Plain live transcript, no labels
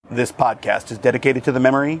This podcast is dedicated to the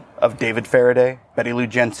memory of David Faraday, Betty Lou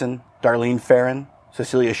Jensen, Darlene Farron,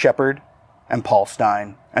 Cecilia Shepard, and Paul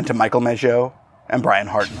Stein, and to Michael Mageau and Brian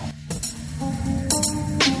Hartnell.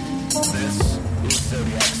 This is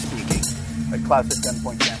Zodiac speaking, a classic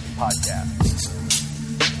Gunpoint Camping podcast.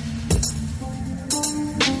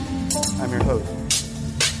 I'm your host,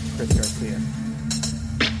 Chris Garcia.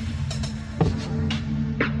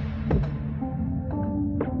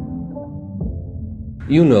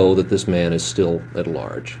 You know that this man is still at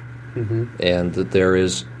large, and that there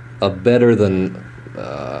is a better than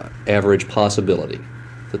average possibility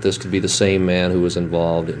that this could be the same man who was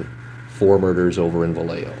involved in 4 murders over in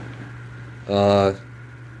Vallejo.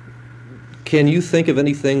 Can you think of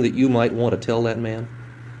anything that you might want to tell that man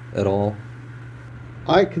at all?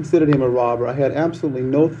 I considered him a robber. I had absolutely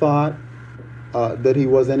no thought that he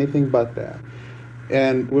was anything but that.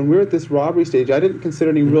 And when we were at this robbery stage, I didn't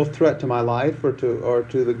consider any real threat to my life or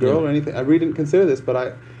to the girl or anything. I really didn't consider this,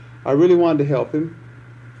 but I really wanted to help him.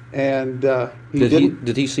 And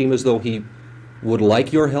did he seem as though he would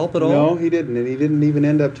like your help at all? No, he didn't, and he didn't even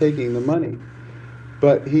end up taking the money.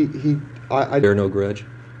 But I bear no grudge.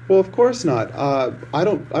 Well, of course not. I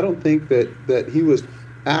don't think that he was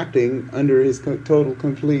acting under his total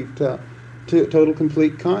complete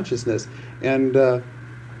consciousness. And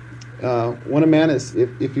when a man is,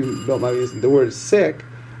 if you don't mind using the word sick,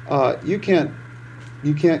 you can't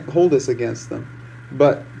hold this against them.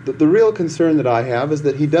 But the real concern that I have is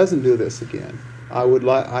that he doesn't do this again.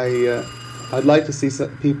 I'd like to see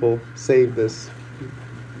some people save this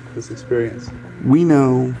experience. We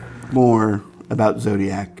know more about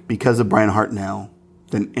Zodiac because of Brian Hartnell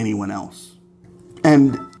than anyone else.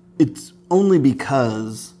 And it's only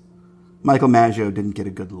because Michael Mageau didn't get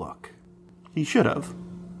a good look. He should have.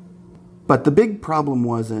 But the big problem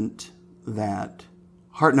wasn't that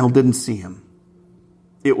Hartnell didn't see him.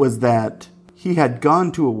 It was that he had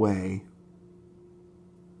gone to a way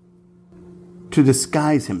to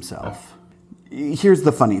disguise himself. Here's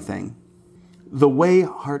the funny thing. The way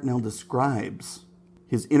Hartnell describes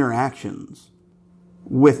his interactions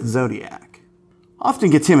with Zodiac often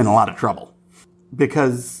gets him in a lot of trouble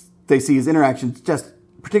because they see his interactions, just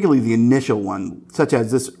particularly the initial one, such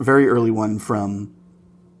as this very early one from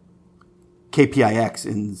KPIX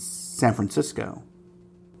in San Francisco,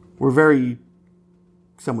 were very,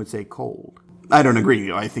 some would say, cold. I don't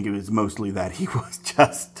agree. I think it was mostly that he was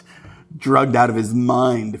just drugged out of his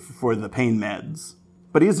mind for the pain meds.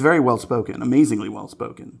 But he is very well-spoken, amazingly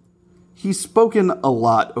well-spoken. He's spoken a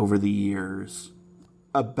lot over the years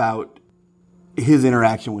about his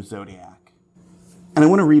interaction with Zodiac. And I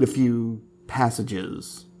want to read a few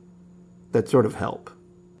passages that sort of help.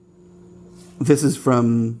 This is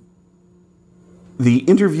from the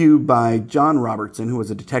interview by John Robertson, who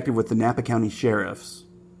was a detective with the Napa County Sheriffs,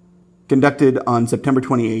 conducted on September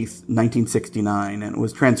 28th, 1969, and it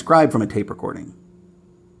was transcribed from a tape recording.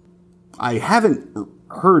 I haven't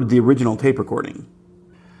heard the original tape recording,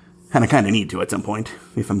 and I kind of need to at some point,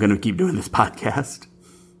 if I'm going to keep doing this podcast.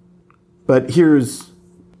 But here's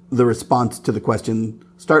the response to the question,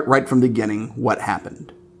 start right from the beginning, what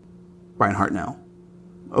happened? Brian Hartnell.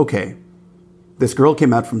 Okay, this girl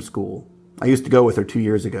came out from school. I used to go with her 2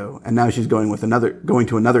 years ago, and now she's going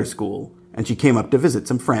to another school, and she came up to visit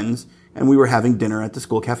some friends, and we were having dinner at the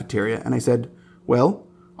school cafeteria, and I said, well,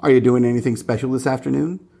 are you doing anything special this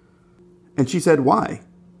afternoon? And she said, why?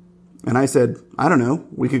 And I said, I don't know,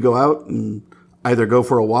 we could go out and either go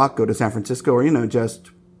for a walk, go to San Francisco, or, just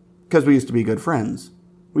because we used to be good friends.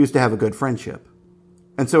 We used to have a good friendship.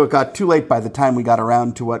 And so it got too late by the time we got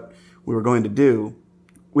around to what we were going to do.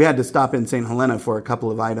 We had to stop in St. Helena for a couple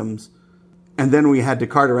of items, and then we had to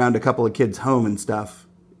cart around a couple of kids home and stuff.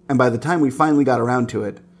 And by the time we finally got around to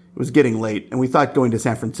it, it was getting late. And we thought going to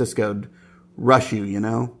San Francisco would rush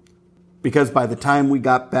you, Because by the time we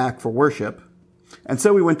got back for worship, and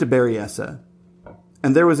so we went to Berryessa.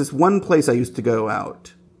 And there was this one place I used to go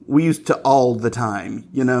out. We used to all the time,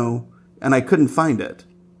 and I couldn't find it.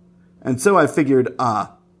 And so I figured,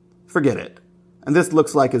 forget it. And this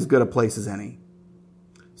looks like as good a place as any.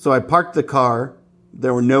 So I parked the car.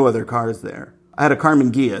 There were no other cars there. I had a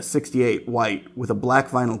Carmen Ghia 68 white with a black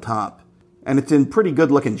vinyl top, and it's in pretty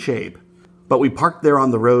good-looking shape. But we parked there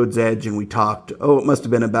on the road's edge and we talked. It must have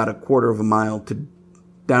been about a quarter of a mile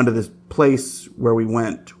down to this place where we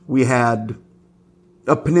went. We had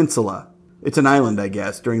a peninsula. It's an island, I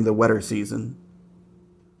guess, during the wetter season.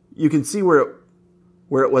 You can see where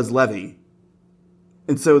it was levee.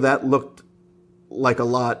 And so that looked like a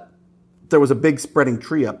lot. There was a big spreading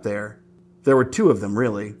tree up there. There were 2 of them,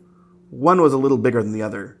 really. One was a little bigger than the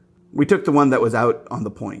other. We took the one that was out on the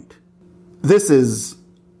point. This is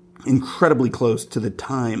incredibly close to the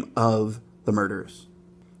time of the murders.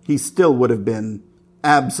 He still would have been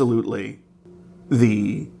absolutely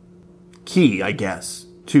the key, I guess,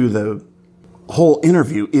 to the whole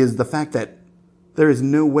interview is the fact that there is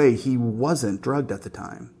no way he wasn't drugged at the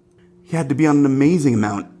time. He had to be on an amazing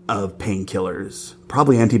amount of painkillers,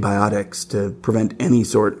 probably antibiotics, to prevent any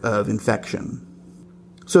sort of infection.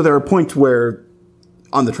 So there are points where,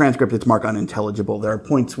 on the transcript, it's marked unintelligible. There are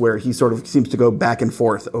points where he sort of seems to go back and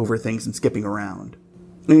forth over things and skipping around.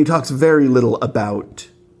 And he talks very little about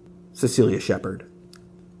Cecelia Shepard,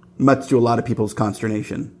 much to a lot of people's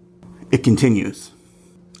consternation. It continues.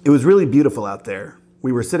 It was really beautiful out there.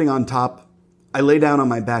 We were sitting on top. I lay down on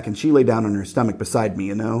my back and she lay down on her stomach beside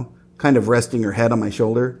me, kind of resting her head on my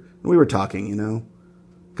shoulder. And we were talking,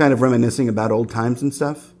 kind of reminiscing about old times and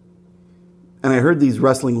stuff. And I heard these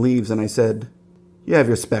rustling leaves and I said, "You have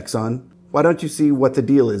your specs on. Why don't you see what the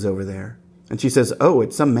deal is over there?" And she says, "Oh,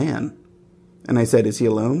 it's some man." And I said, "Is he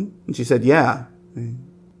alone?" And she said, "Yeah."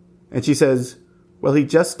 And she says, "Well, he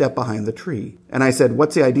just stepped behind the tree." And I said,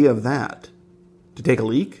 "What's the idea of that? To take a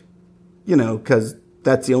leak?" 'Cause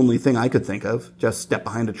that's the only thing I could think of. Just step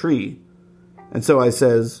behind a tree. And so I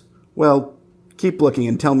says, "Well, keep looking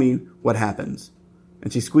and tell me what happens."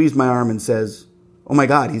 And she squeezed my arm and says, "Oh my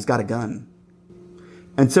God, he's got a gun."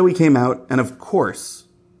 And so he came out, and of course,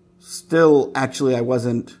 still, actually, I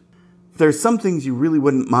wasn't... There's some things you really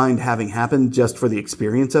wouldn't mind having happen just for the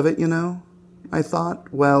experience of it, I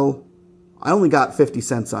thought, well, I only got 50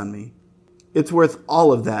 cents on me. It's worth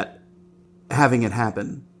all of that, having it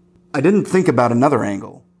happen. I didn't think about another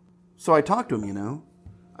angle. So I talked to him,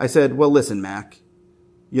 I said, "Well, listen, Mac.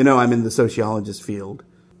 I'm in the sociologist field.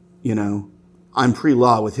 I'm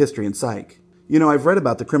pre-law with history and psych. I've read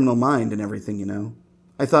about the criminal mind and everything,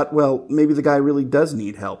 I thought, well, maybe the guy really does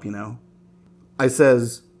need help, I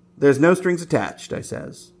says, "There's no strings attached," I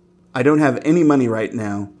says. "I don't have any money right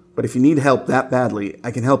now, but if you need help that badly,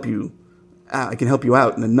 I can help you. I can help you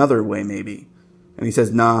out in another way, maybe." And he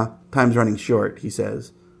says, "Nah, time's running short," he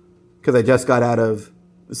says, "because I just got out of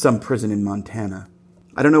some prison in Montana.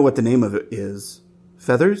 I don't know what the name of it is.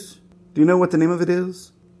 Feathers? Do you know what the name of it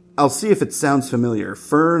is? I'll see if it sounds familiar.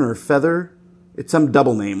 Fern or Feather? It's some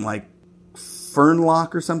double name, like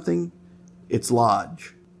Fernlock or something. It's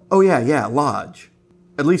Lodge." "Oh, yeah, Lodge.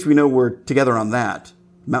 At least we know we're together on that.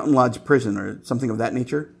 Mountain Lodge Prison or something of that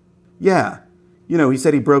nature?" "Yeah. He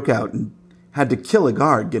said he broke out and had to kill a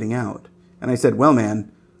guard getting out." And I said, "Well,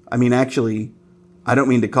 man, actually, I don't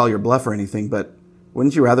mean to call your bluff or anything, but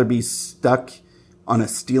wouldn't you rather be stuck on a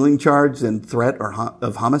stealing charge than threat or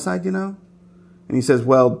of homicide, And he says,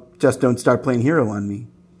 "Well, just don't start playing hero on me.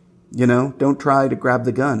 Don't try to grab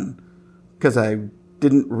the gun. Because I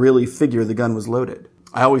didn't really figure the gun was loaded.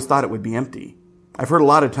 I always thought it would be empty. I've heard a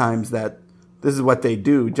lot of times that this is what they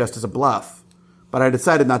do just as a bluff. But I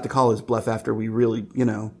decided not to call his bluff after we really,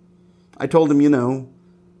 I told him, you're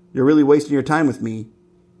really wasting your time with me.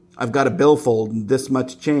 I've got a billfold and this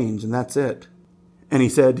much change, and that's it." And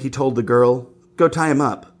he told the girl, "Go tie him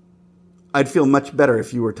up. I'd feel much better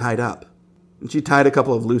if you were tied up." And she tied a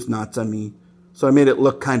couple of loose knots on me, so I made it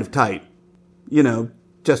look kind of tight.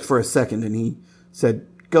 Just for a second, and he said,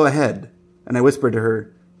 "Go ahead." And I whispered to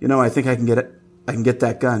her, "I think I can get it. I can get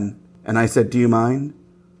that gun." And I said, "Do you mind?"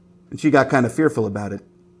 And she got kind of fearful about it.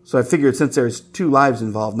 So I figured since there's 2 lives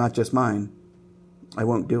involved, not just mine, I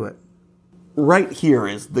won't do it. Right here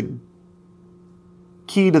is the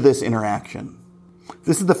key to this interaction.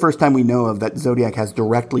 This is the first time we know of that Zodiac has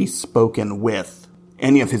directly spoken with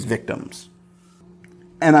any of his victims.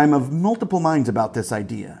 And I'm of multiple minds about this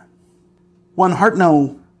idea. One,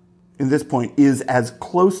 Hartnell, in this point, is as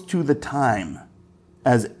close to the time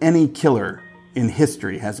as any killer in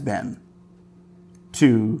history has been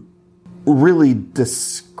to really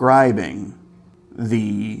describing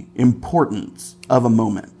the importance of a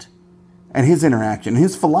moment and his interaction,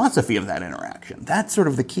 his philosophy of that interaction. That's sort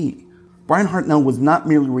of the key. Brian Hartnell was not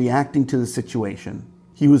merely reacting to the situation.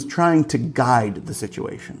 He was trying to guide the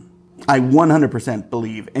situation. I 100%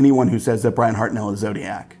 believe anyone who says that Brian Hartnell is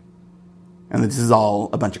Zodiac, and that this is all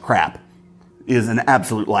a bunch of crap, is an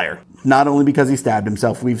absolute liar. Not only because he stabbed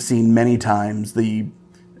himself, we've seen many times the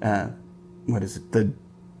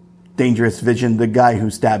Dangerous Vision, the guy who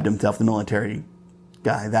stabbed himself, the military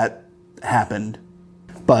guy, that happened.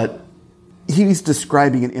 But he's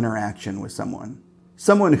describing an interaction with someone.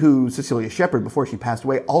 Someone who Cecelia Shepard, before she passed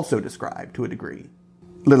away, also described to a degree.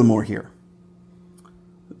 A little more here.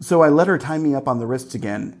 So I let her tie me up on the wrists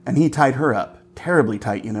again, and he tied her up. Terribly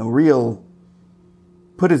tight, real...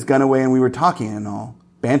 Put his gun away, and we were talking and all.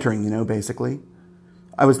 Bantering, basically.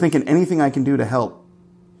 I was thinking anything I can do to help.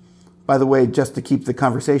 by the way, just to keep the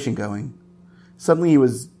conversation going. Suddenly he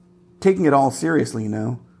was taking it all seriously,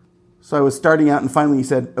 So I was starting out, and finally he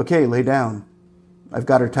said, "Okay, lay down. I've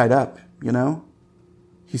got her tied up,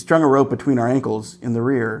 He strung a rope between our ankles in the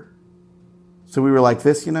rear. So we were like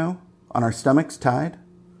this, on our stomachs tied.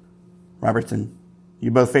 Robertson,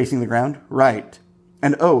 you both facing the ground? Right.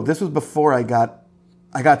 And this was before I got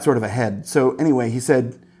sort of ahead. So anyway, he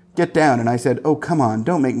said, "Get down." And I said, "Oh, come on,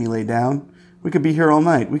 don't make me lay down. We could be here all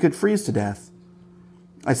night. We could freeze to death."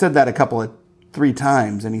 I said that 3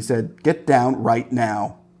 times, and he said, "Get down right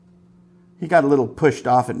now." He got a little pushed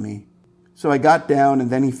off at me. So I got down,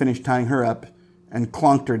 and then he finished tying her up and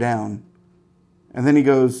clonked her down. And then he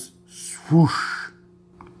goes, swoosh.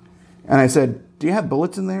 And I said, "Do you have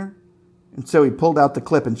bullets in there?" And so he pulled out the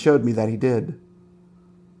clip and showed me that he did.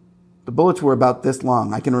 The bullets were about this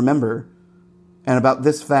long, I can remember, and about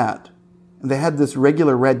this fat. And they had this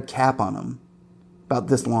regular red cap on them, about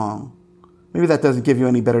this long. Maybe that doesn't give you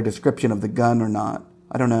any better description of the gun or not.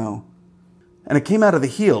 I don't know. And it came out of the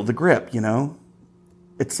heel, the grip,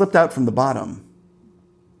 It slipped out from the bottom.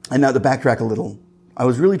 And now to backtrack a little, I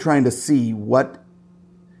was really trying to see what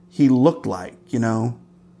he looked like,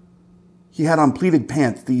 He had on pleated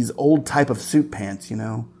pants, these old type of suit pants,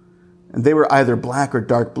 And they were either black or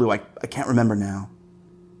dark blue. I can't remember now.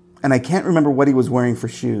 And I can't remember what he was wearing for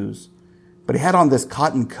shoes. But he had on this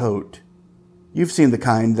cotton coat. You've seen the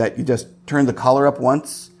kind that you just turn the collar up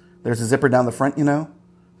once. There's a zipper down the front,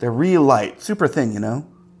 They're real light, super thin,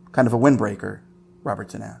 Kind of a windbreaker,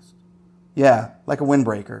 Robertson asked. Yeah, like a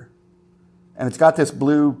windbreaker. And it's got this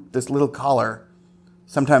little collar.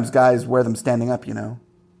 Sometimes guys wear them standing up,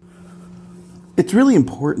 It's really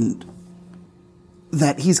important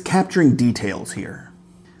that he's capturing details here.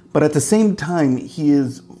 But at the same time, he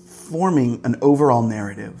is forming an overall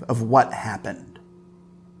narrative of what happened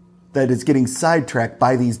that is getting sidetracked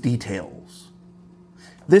by these details.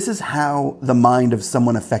 This is how the mind of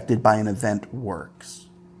someone affected by an event works.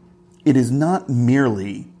 It is not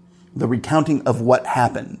merely the recounting of what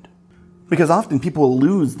happened, because often people will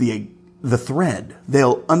lose the thread.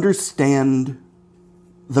 They'll understand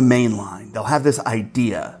the main line. They'll have this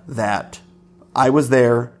idea that I was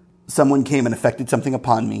there, someone came and affected something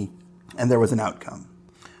upon me, and there was an outcome.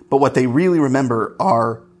 But what they really remember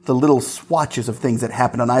are the little swatches of things that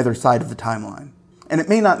happened on either side of the timeline. And it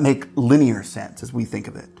may not make linear sense as we think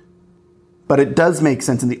of it, but it does make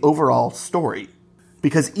sense in the overall story,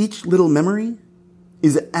 because each little memory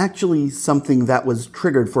is actually something that was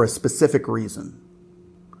triggered for a specific reason.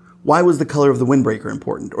 Why was the color of the windbreaker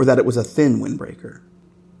important, or that it was a thin windbreaker?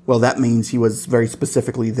 Well, that means he was very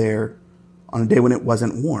specifically there on a day when it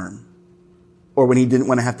wasn't warm, or when he didn't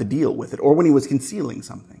want to have to deal with it, or when he was concealing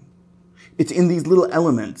something. It's in these little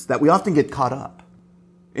elements that we often get caught up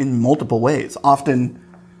in multiple ways. Often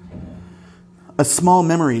a small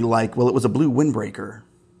memory like, well, it was a blue windbreaker,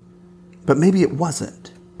 but maybe it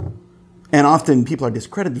wasn't. And often people are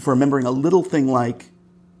discredited for remembering a little thing like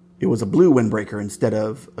it was a blue windbreaker instead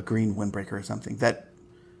of a green windbreaker or something that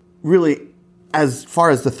really, as far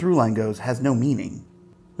as the through line goes, has no meaning.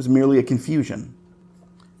 It was merely a confusion.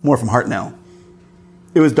 More from Hartnell.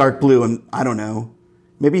 It was dark blue, and I don't know.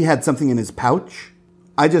 Maybe he had something in his pouch.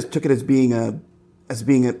 I just took it as being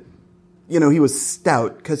he was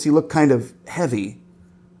stout because he looked kind of heavy.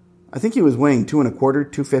 I think he was weighing 2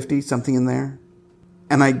 1/4, 250, something in there.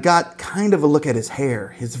 And I got kind of a look at his hair,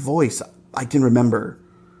 his voice, I can remember.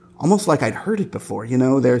 Almost like I'd heard it before,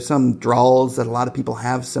 There's some drawls that a lot of people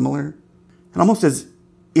have similar. And almost as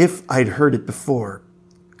if I'd heard it before.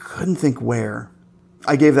 Couldn't think where.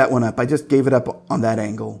 I gave that one up. I just gave it up on that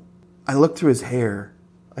angle. I looked through his hair.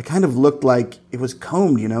 I kind of looked like it was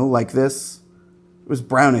combed, like this. It was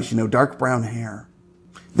brownish, dark brown hair.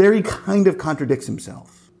 There he kind of contradicts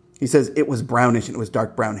himself. He says it was brownish and it was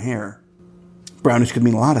dark brown hair. Brownish could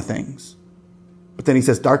mean a lot of things. But then he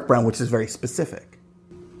says dark brown, which is very specific.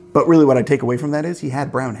 But really what I take away from that is he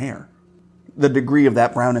had brown hair. The degree of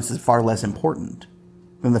that brownness is far less important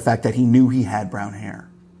than the fact that he knew he had brown hair.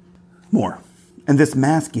 More. And this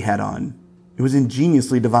mask he had on, it was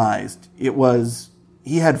ingeniously devised.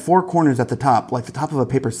 He had 4 corners at the top, like the top of a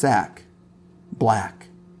paper sack. Black.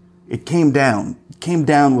 It came down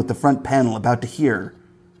with the front panel about to here,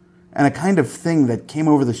 and a kind of thing that came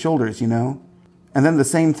over the shoulders, And then the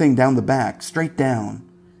same thing down the back, straight down.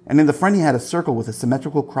 And in the front he had a circle with a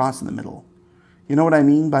symmetrical cross in the middle. You know what I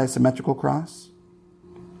mean by a symmetrical cross?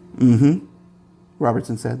 Mm-hmm,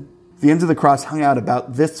 Robertson said. The ends of the cross hung out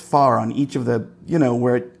about this far on each of the,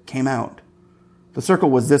 where it came out. The circle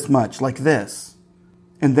was this much, like this.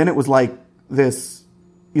 And then it was like this,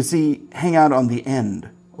 hang out on the end,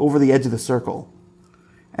 over the edge of the circle.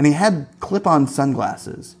 And he had clip-on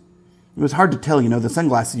sunglasses. It was hard to tell, the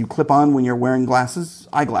sunglasses you clip on when you're wearing glasses,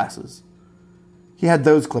 eyeglasses. He had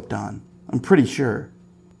those clipped on, I'm pretty sure.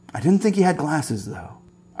 I didn't think he had glasses, though.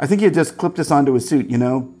 I think he had just clipped this onto his suit,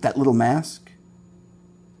 that little mask.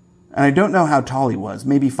 And I don't know how tall he was,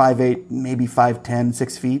 maybe 5'8", maybe 5'10",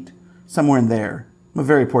 6 feet, somewhere in there. I'm a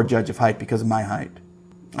very poor judge of height because of my height.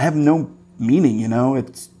 I have no meaning,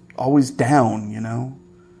 it's always down,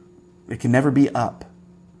 It can never be up.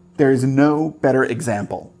 There is no better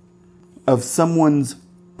example of someone's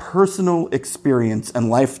personal experience and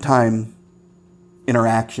lifetime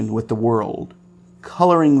interaction with the world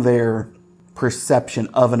coloring their perception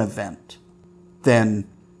of an event than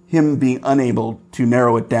him being unable to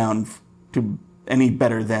narrow it down to any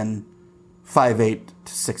better than 5'8"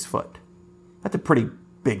 to 6 foot. That's a pretty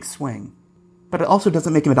big swing. But it also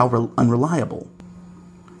doesn't make him at all unreliable.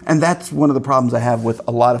 And that's one of the problems I have with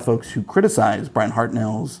a lot of folks who criticize Brian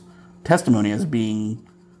Hartnell's testimony as being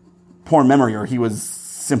poor memory, or he was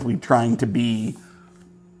simply trying to be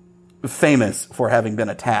famous for having been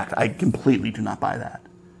attacked. I completely do not buy that,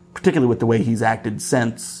 particularly with the way he's acted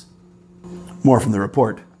since. More from the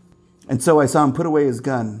report. And so I saw him put away his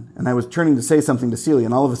gun, and I was turning to say something to Celia,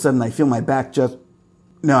 and all of a sudden I feel my back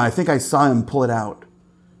No, I think I saw him pull it out.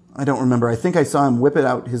 I don't remember. I think I saw him whip it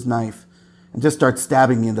out, his knife, and just start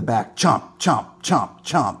stabbing me in the back. Chomp, chomp, chomp,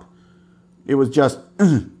 chomp. It was just,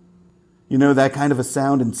 that kind of a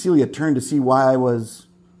sound, and Celia turned to see why I was,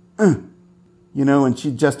 and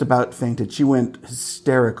she just about fainted. She went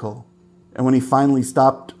hysterical. And when he finally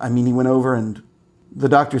stopped, he went over, and the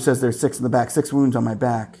doctor says there's 6 in the back, 6 wounds on my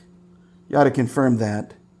back. You ought to confirm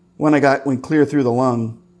that. One I got went clear through the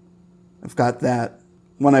lung. I've got that.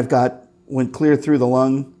 One went clear through the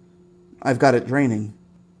lung. I've got it draining.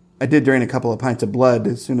 I did drain a couple of pints of blood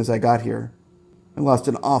as soon as I got here. I lost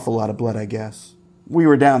an awful lot of blood, I guess. We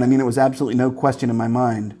were down. It was absolutely no question in my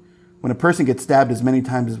mind. When a person gets stabbed as many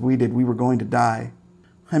times as we did, we were going to die.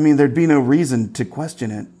 There'd be no reason to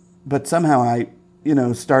question it. But somehow I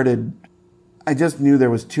just knew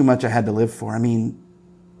there was too much I had to live for.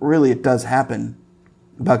 Really, it does happen.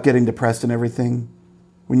 About getting depressed and everything.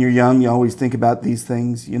 When you're young, you always think about these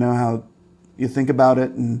things. You know how you think about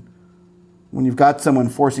it, and when you've got someone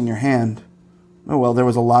forcing your hand, there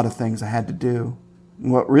was a lot of things I had to do.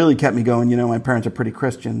 And what really kept me going, my parents are pretty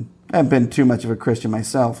Christian. I haven't been too much of a Christian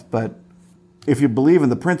myself, but if you believe in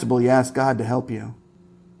the principle, you ask God to help you.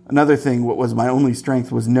 Another thing, what was my only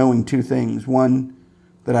strength, was knowing 2 things. 1,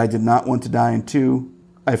 that I did not want to die, and 2,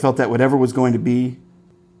 I felt that whatever was going to be,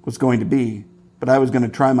 was going to be. But I was going to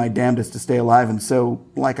try my damnedest to stay alive, and so,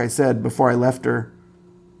 like I said, before I left her,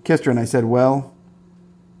 kissed her, and I said, I'm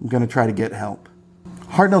going to try to get help.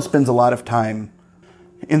 Hartnell spends a lot of time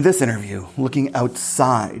in this interview looking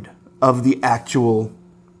outside of the actual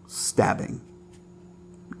stabbing,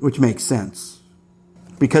 which makes sense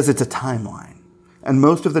because it's a timeline, and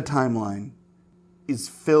most of the timeline is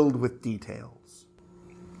filled with details,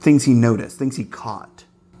 things he noticed, things he caught.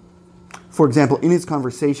 For example, in his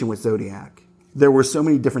conversation with Zodiac, there were so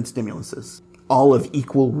many different stimuluses, all of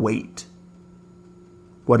equal weight.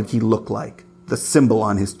 What did he look like? The symbol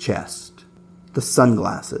on his chest, the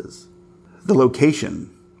sunglasses, the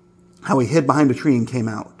location, how he hid behind a tree and came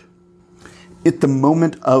out. At the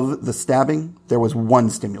moment of the stabbing, there was one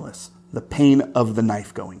stimulus, the pain of the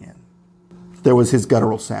knife going in. There was his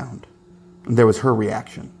guttural sound, and there was her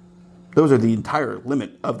reaction. Those are the entire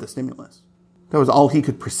limit of the stimulus. That was all he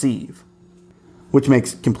could perceive, which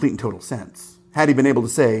makes complete and total sense. Had he been able to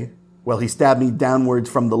say, he stabbed me downwards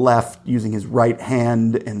from the left using his right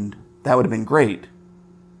hand, and that would have been great.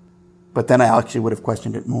 But then I actually would have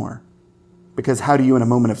questioned it more. Because how do you, in a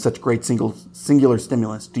moment of such great singular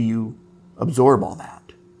stimulus, do you absorb all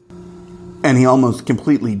that? And he almost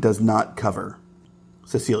completely does not cover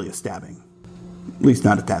Cecilia's stabbing. At least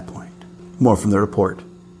not at that point. More from the report.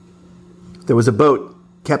 There was a boat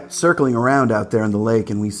kept circling around out there in the lake,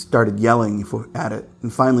 and we started yelling at it.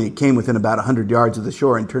 And finally it came within about 100 yards of the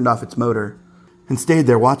shore and turned off its motor and stayed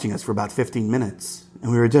there watching us for about 15 minutes.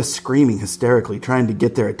 And we were just screaming hysterically, trying to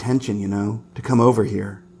get their attention, to come over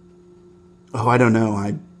here. I don't know.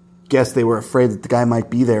 I guess they were afraid that the guy might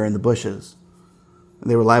be there in the bushes.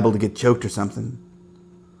 They were liable to get choked or something.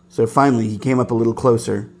 So finally he came up a little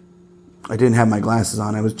closer. I didn't have my glasses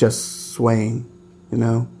on. I was just swaying,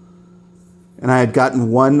 And I had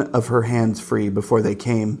gotten one of her hands free before they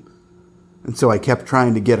came, and so I kept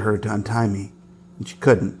trying to get her to untie me, and she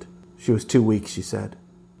couldn't. She was too weak, she said.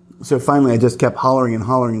 So finally I just kept hollering,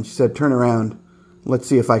 and she said, "Turn around, let's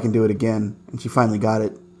see if I can do it again," and she finally got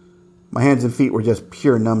it. My hands and feet were just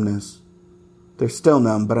pure numbness. They're still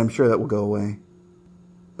numb, but I'm sure that will go away.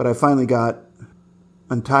 But I finally got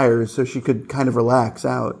untie her so she could kind of relax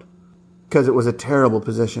out. Because it was a terrible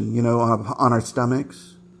position, on our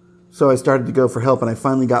stomachs. So I started to go for help, and I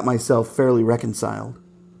finally got myself fairly reconciled.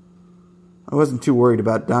 I wasn't too worried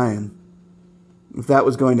about dying, if that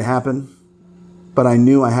was going to happen. But I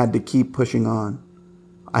knew I had to keep pushing on.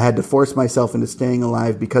 I had to force myself into staying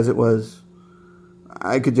alive because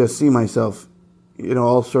I could just see myself,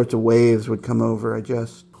 all sorts of waves would come over.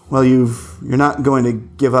 You're not going to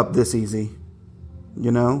give up this easy,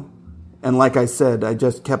 And like I said, I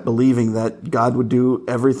just kept believing that God would do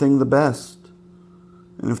everything the best.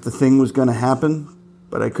 And if the thing was going to happen,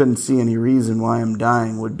 but I couldn't see any reason why I'm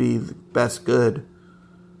dying would be the best good.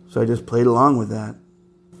 So I just played along with that.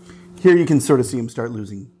 Here you can sort of see him start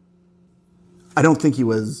losing. I don't think he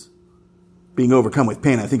was being overcome with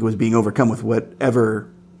pain. I think it was being overcome with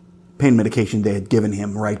whatever pain medication they had given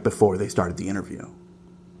him right before they started the interview.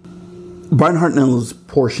 Brian Hartnell's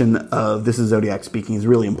portion of This Is Zodiac Speaking is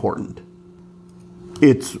really important.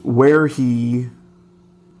 It's where he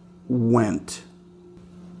went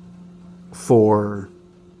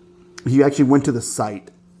he actually went to the site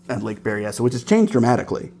at Lake Berryessa, which has changed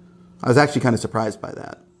dramatically. I was actually kind of surprised by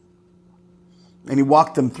that. And he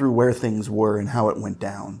walked them through where things were and how it went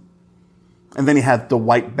down. And then he had the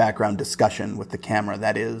white background discussion with the camera.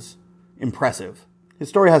 That is impressive. His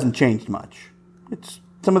story hasn't changed much.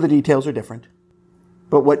 Some of the details are different.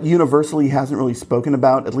 But what universally he hasn't really spoken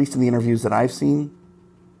about, at least in the interviews that I've seen,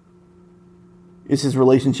 is his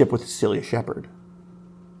relationship with Cecilia Shepard.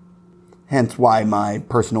 Hence why my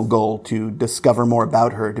personal goal to discover more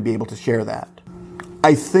about her, to be able to share that.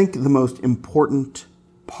 I think the most important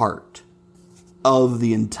part of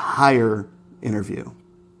the entire interview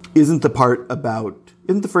isn't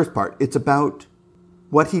the first part. It's about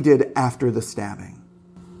what he did after the stabbing.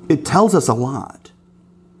 It tells us a lot.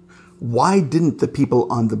 Why didn't the people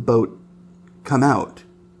on the boat come out?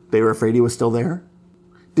 They were afraid he was still there?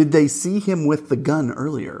 Did they see him with the gun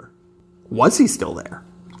earlier? Was he still there?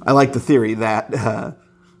 I like the theory that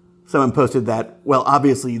someone posted that,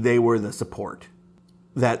 obviously they were the support.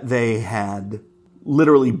 That they had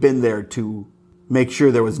literally been there to make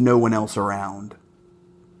sure there was no one else around.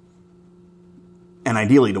 And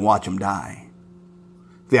ideally to watch him die.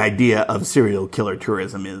 The idea of serial killer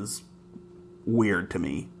tourism is weird to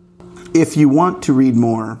me. If you want to read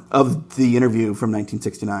more of the interview from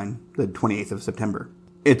 1969, the 28th of September,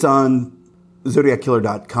 it's on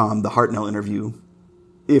ZodiacKiller.com, the Hartnell interview.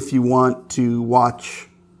 If you want to watch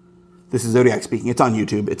This Is Zodiac Speaking, it's on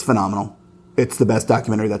YouTube. It's phenomenal. It's the best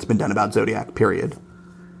documentary that's been done about Zodiac, period.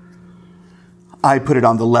 I put it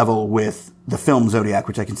on the level with the film Zodiac,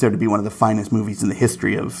 which I consider to be one of the finest movies in the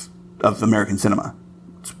history of American cinema.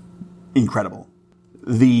 It's incredible.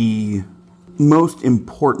 The most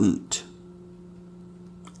important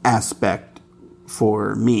aspect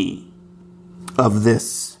for me of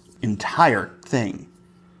this entire thing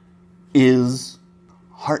is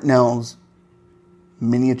Hartnell's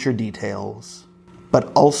miniature details,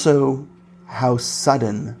 but also how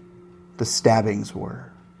sudden the stabbings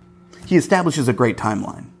were. He establishes a great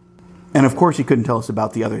timeline. And of course he couldn't tell us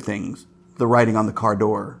about the other things, the writing on the car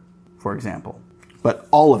door, for example. But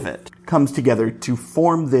all of it comes together to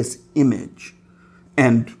form this image.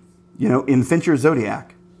 And, in Fincher's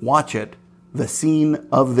Zodiac, watch it, the scene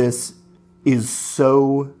of this is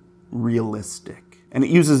so realistic. And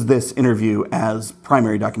it uses this interview as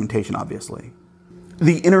primary documentation, obviously.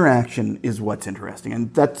 The interaction is what's interesting.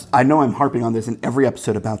 And I know I'm harping on this in every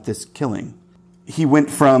episode about this killing. He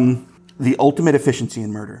went from the ultimate efficiency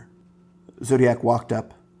in murder. Zodiac walked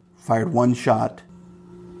up, fired one shot,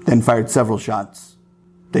 then fired several shots.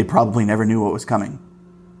 They probably never knew what was coming.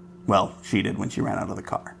 Well, she did when she ran out of the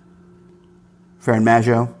car. Farron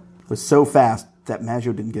Maggio was so fast that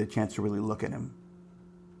Maggio didn't get a chance to really look at him.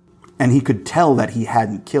 And he could tell that he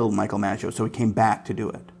hadn't killed Michael Maggio, so he came back to do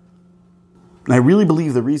it. And I really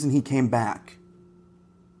believe the reason he came back,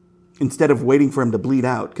 instead of waiting for him to bleed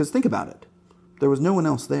out, because think about it, there was no one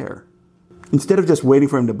else there. Instead of just waiting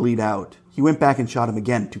for him to bleed out, he went back and shot him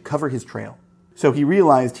again to cover his trail. So he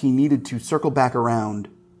realized he needed to circle back around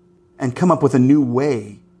and come up with a new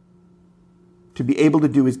way to be able to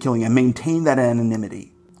do his killing and maintain that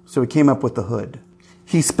anonymity. So he came up with the hood.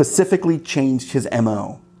 He specifically changed his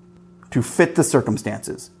MO to fit the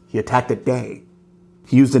circumstances. He attacked at day.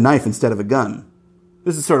 He used a knife instead of a gun.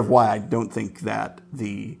 This is sort of why I don't think that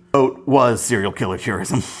the boat was serial killer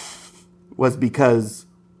tourism. Was because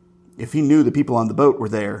if he knew the people on the boat were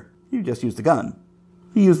there, he would just use the gun.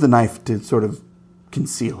 He used the knife to sort of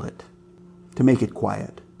conceal it, to make it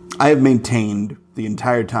quiet. I have maintained the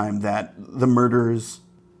entire time that the murders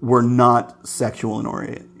were not sexual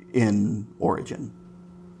in origin.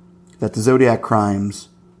 That the Zodiac crimes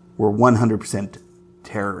were 100%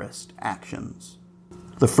 terrorist actions.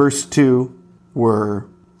 The first two were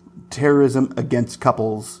terrorism against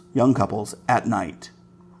couples, young couples, at night.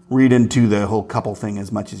 Read into the whole couple thing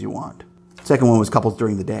as much as you want. Second one was couples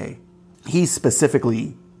during the day. He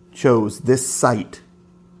specifically chose this site,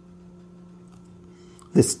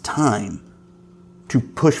 this time, to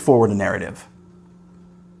push forward a narrative.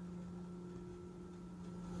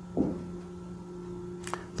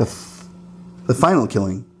 The final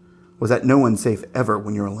killing was that no one's safe ever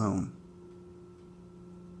when you're alone.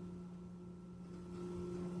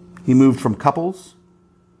 He moved from couples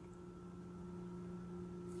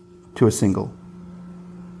to a single.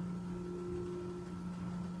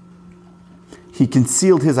 He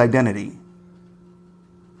concealed his identity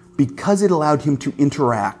because it allowed him to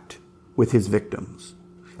interact with his victims.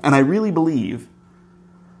 And I really believe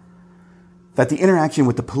that the interaction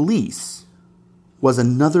with the police was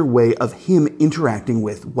another way of him interacting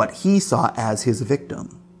with what he saw as his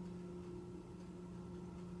victim.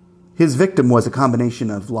 His victim was a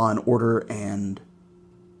combination of law and order and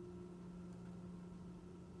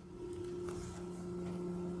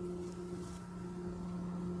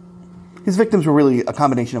his victims were really a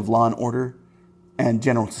combination of law and order and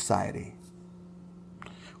general society.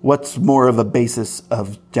 What's more of a basis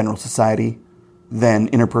of general society than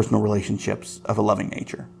interpersonal relationships of a loving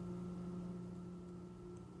nature?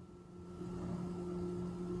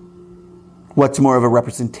 What's more of a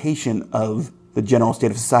representation of the general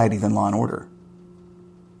state of society than law and order?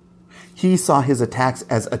 He saw his attacks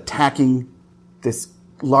as attacking this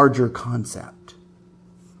larger concept.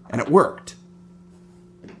 And it worked.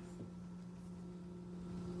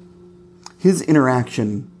 His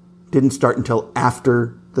interaction didn't start until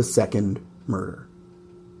after the second murder.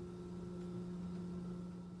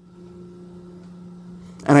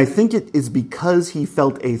 And I think it is because he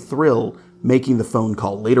felt a thrill making the phone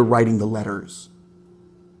call, later writing the letters,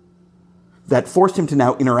 that forced him to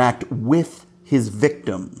now interact with his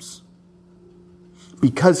victims,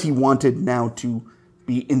 because he wanted now to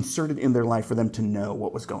be inserted in their life for them to know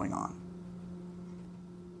what was going on.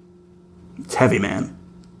 It's heavy, man,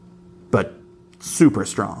 but super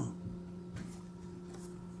strong.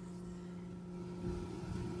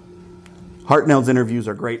 Hartnell's interviews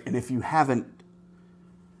are great, and if you haven't,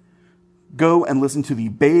 go and listen to the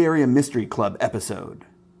Bay Area Mystery Club episode.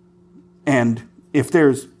 And if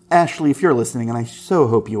there's, Ashley, if you're listening, and I so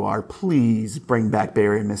hope you are, please bring back Bay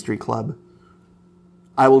Area Mystery Club.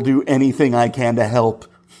 I will do anything I can to help.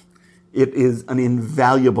 It is an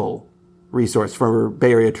invaluable resource for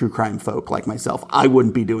Bay Area true crime folk like myself. I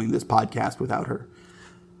wouldn't be doing this podcast without her.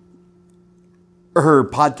 Her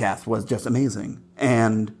podcast was just amazing.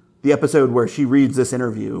 And the episode where she reads this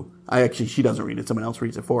interview, she doesn't read it, someone else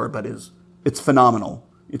reads it for her, but it's phenomenal.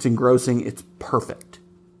 It's engrossing. It's perfect.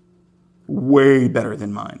 Way better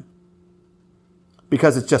than mine.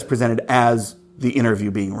 Because it's just presented as the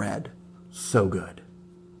interview being read. So good.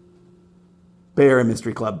 Bay Area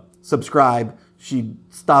Mystery Club. Subscribe. She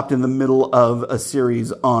stopped in the middle of a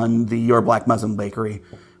series on the Your Black Muslim Bakery,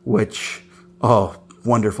 which,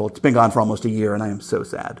 wonderful. It's been gone for almost a year, and I am so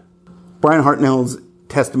sad. Brian Hartnell's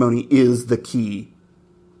testimony is the key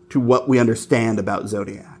to what we understand about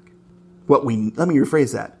Zodiac. Let me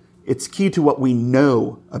rephrase that. It's key to what we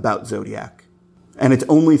know about Zodiac. And it's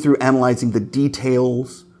only through analyzing the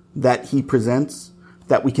details that he presents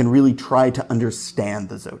that we can really try to understand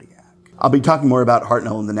the Zodiac. I'll be talking more about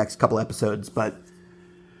Hartnell in the next couple episodes, but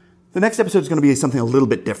the next episode is going to be something a little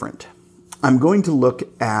bit different. I'm going to look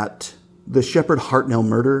at the Shepard Hartnell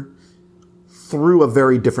murder through a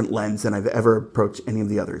very different lens than I've ever approached any of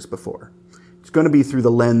the others before. It's going to be through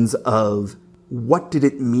the lens of what did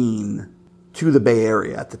it mean to the Bay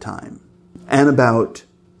Area at the time, and about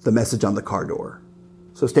the message on the car door.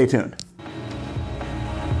 So stay tuned.